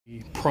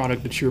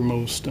Product that you're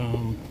most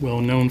well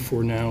known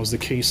for now is the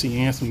Casey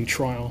Anthony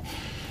trial.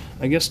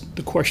 I guess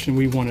the question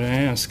we want to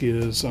ask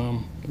is,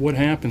 what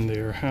happened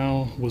there?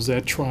 How was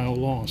that trial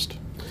lost?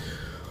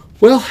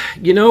 Well,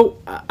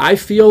 I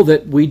feel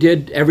that we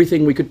did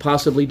everything we could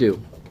possibly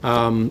do.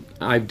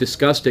 I've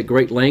discussed at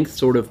great length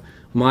sort of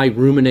my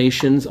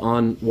ruminations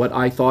on what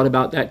I thought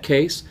about that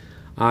case.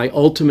 I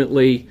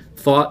ultimately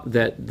thought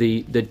that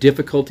the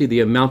difficulty, the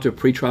amount of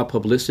pretrial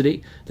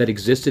publicity that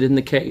existed in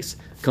the case,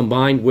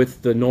 combined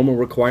with the normal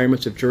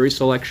requirements of jury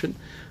selection,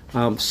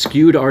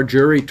 skewed our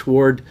jury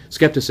toward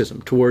skepticism,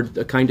 toward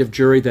a kind of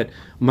jury that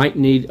might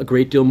need a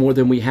great deal more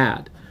than we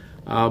had.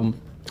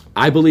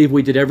 I believe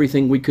we did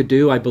everything we could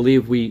do. I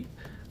believe we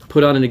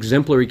put on an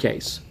exemplary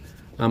case.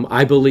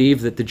 I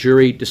believe that the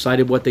jury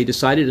decided what they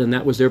decided, and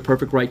that was their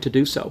perfect right to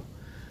do so.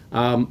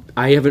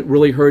 I haven't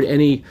really heard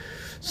any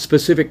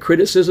specific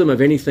criticism of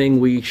anything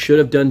we should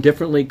have done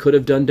differently, could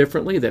have done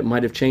differently, that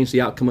might have changed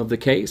the outcome of the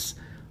case.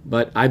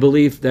 But I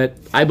believe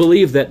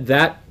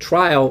that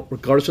trial,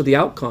 regardless of the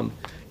outcome,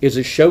 is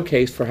a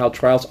showcase for how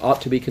trials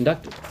ought to be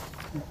conducted.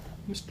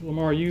 Mr.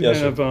 Lamar, you Yes,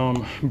 have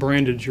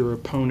branded your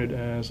opponent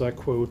as, I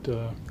quote,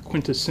 the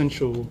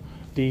quintessential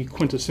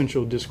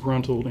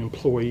disgruntled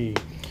employee.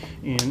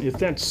 And if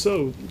that's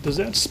so, does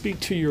that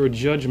speak to your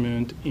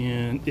judgment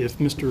in if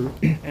Mr.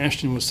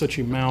 Ashton was such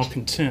a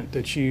malcontent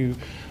that you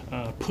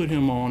put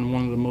him on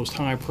one of the most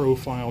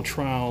high-profile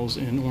trials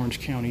in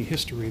Orange County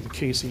history, the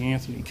Casey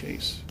Anthony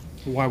case?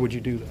 Why would you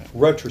do that?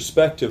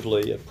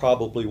 Retrospectively, it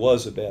probably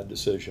was a bad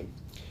decision.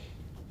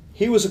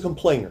 He was a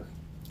complainer.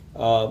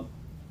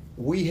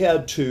 We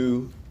had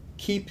to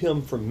keep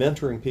him from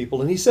mentoring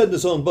people, and he said in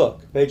his own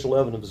book, page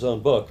 11 of his own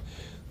book,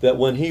 that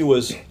when he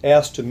was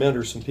asked to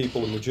mentor some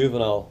people in the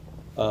juvenile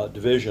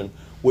division,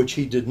 which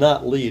he did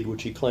not lead,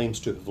 which he claims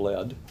to have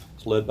led,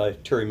 it's led by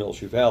Terry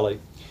Mills Uvalli,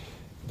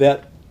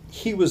 that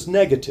he was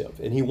negative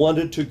and he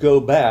wanted to go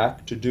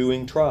back to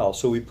doing trials,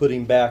 so we put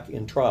him back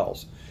in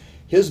trials.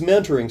 His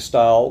mentoring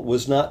style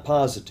was not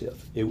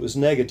positive, it was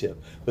negative,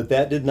 but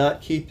that did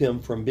not keep him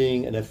from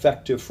being an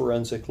effective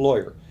forensic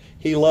lawyer.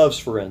 He loves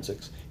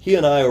forensics. He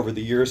and I over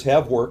the years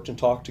have worked and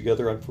talked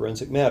together on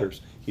forensic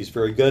matters. He's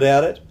very good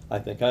at it. I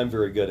think I'm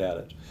very good at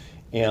it.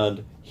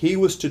 And he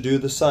was to do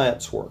the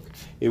science work.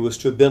 It was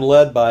to have been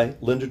led by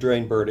Linda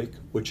Drain Burdick,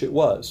 which it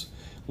was.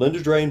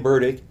 Linda Drain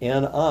Burdick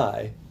and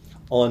I,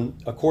 on,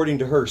 according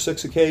to her,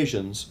 6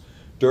 occasions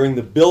during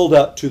the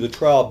build-up to the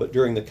trial, but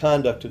during the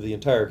conduct of the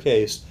entire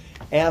case,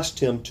 asked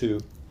him to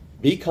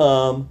be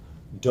calm,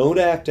 don't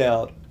act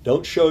out,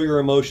 don't show your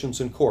emotions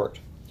in court.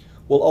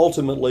 Well,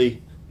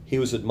 ultimately, he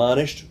was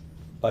admonished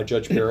by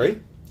Judge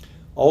Perry.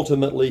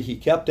 Ultimately, he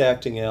kept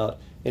acting out,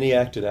 and he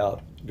acted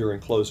out during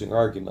closing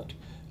argument.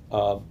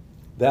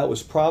 That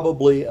was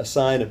probably a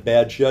sign of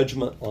bad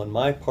judgment on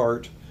my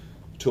part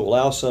to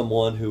allow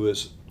someone who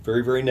is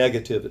very, very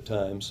negative at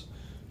times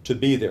to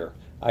be there.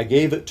 I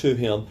gave it to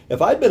him.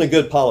 If I'd been a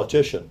good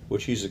politician,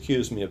 which he's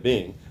accused me of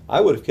being,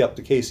 I would have kept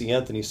the Casey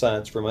Anthony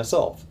science for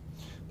myself.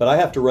 But I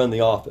have to run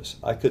the office.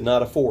 I could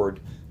not afford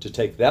to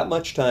take that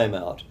much time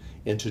out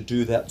and to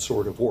do that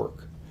sort of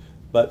work.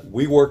 But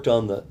we worked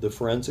on the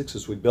forensics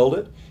as we built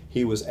it.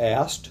 He was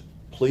asked,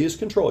 please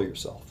control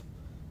yourself.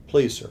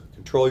 Please, sir,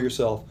 control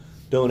yourself.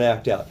 Don't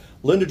act out.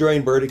 Linda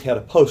Drain Burdick had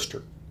a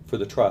poster for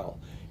the trial.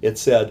 It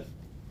said,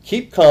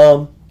 keep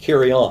calm,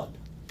 carry on.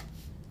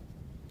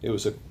 It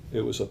was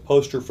a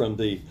poster from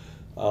the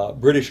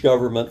British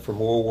government from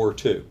World War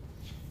II.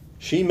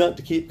 She meant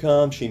to keep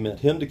calm, she meant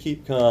him to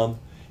keep calm,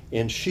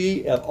 and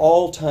she at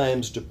all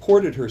times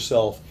deported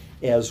herself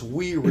as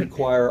we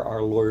require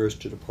our lawyers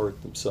to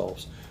deport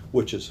themselves,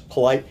 which is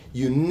polite.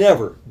 You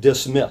never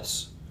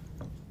dismiss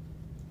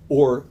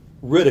or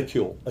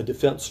ridicule a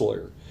defense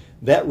lawyer.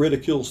 That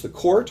ridicules the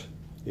court,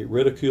 it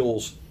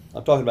ridicules,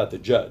 I'm talking about the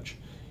judge,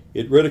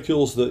 it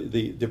ridicules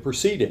the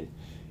proceeding.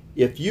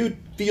 If you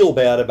feel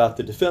bad about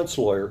the defense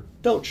lawyer,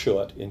 don't show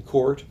it in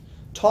court.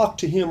 Talk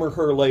to him or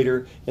her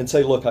later and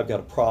say, look, I've got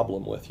a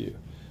problem with you.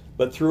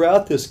 But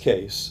throughout this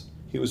case,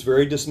 he was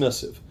very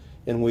dismissive,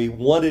 and we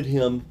wanted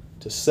him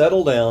to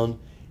settle down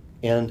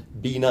and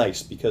be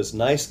nice, because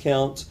nice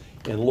counts,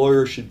 and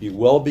lawyers should be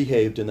well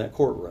behaved in that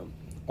courtroom.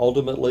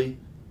 Ultimately,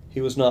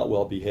 he was not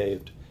well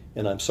behaved,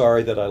 and I'm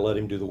sorry that I let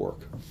him do the work.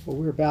 Well,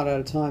 we're about out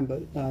of time,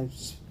 but I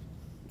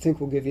think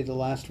we'll give you the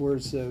last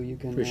word so you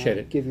can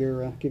give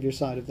your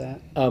side of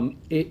that.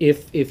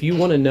 If you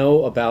want to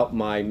know about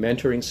my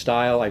mentoring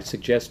style, I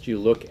suggest you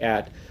look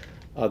at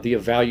the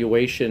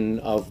evaluation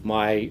of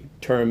my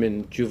term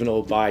in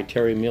juvenile by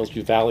Terry Mills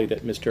Uvalli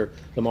that Mr.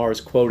 Lamar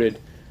has quoted,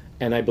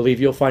 and I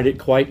believe you'll find it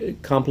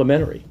quite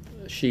complimentary.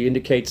 She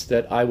indicates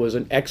that I was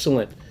an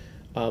excellent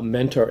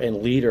mentor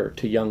and leader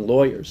to young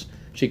lawyers.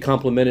 She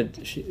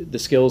complimented the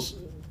skills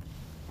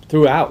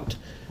throughout.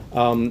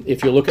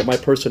 If you look at my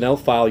personnel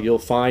file, you'll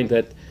find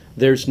that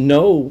there's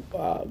no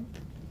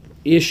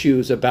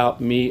issues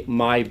about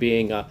my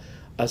being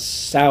a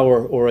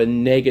sour or a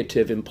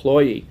negative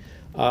employee.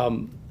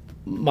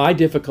 My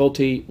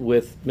difficulty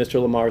with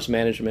Mr. Lamar's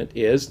management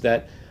is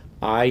that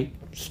I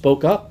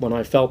spoke up when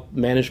I felt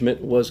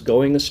management was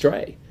going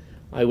astray.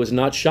 I was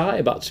not shy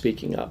about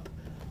speaking up.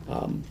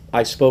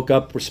 I spoke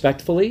up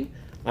respectfully.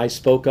 I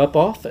spoke up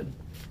often.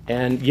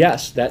 And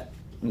yes, that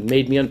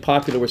made me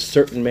unpopular with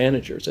certain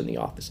managers in the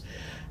office.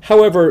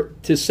 However,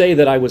 to say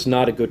that I was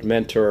not a good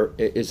mentor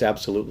is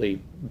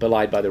absolutely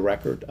belied by the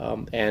record.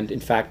 And in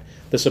fact,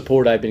 the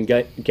support I've been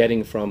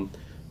getting from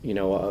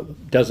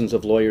dozens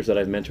of lawyers that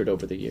I've mentored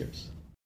over the years.